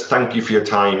want to just thank you for your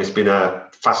time. It's been a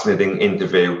fascinating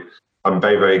interview. I'm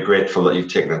very, very grateful that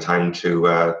you've taken the time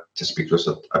to speak to us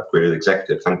at Upgraded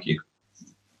Executive. Thank you.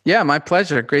 Yeah, my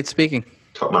pleasure. Great speaking.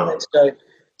 Top man. Thanks, Joe.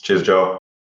 Cheers, Joe.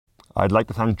 I'd like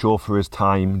to thank Joe for his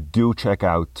time. Do check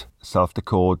out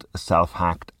Self-Decode,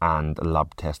 Self-Hacked and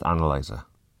Lab Test Analyzer.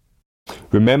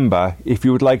 Remember, if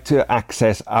you would like to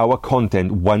access our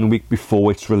content 1 week before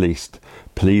it's released,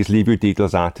 please leave your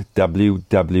details at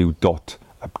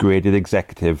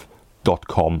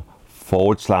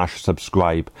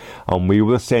www.upgradedexecutive.com/subscribe, and we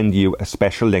will send you a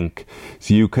special link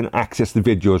so you can access the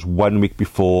videos 1 week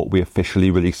before we officially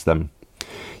release them.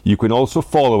 You can also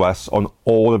follow us on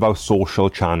all of our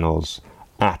social channels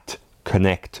at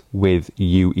Connect with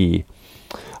UE,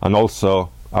 and also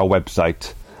our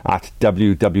website at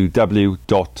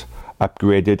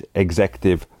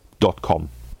www.upgradedexecutive.com.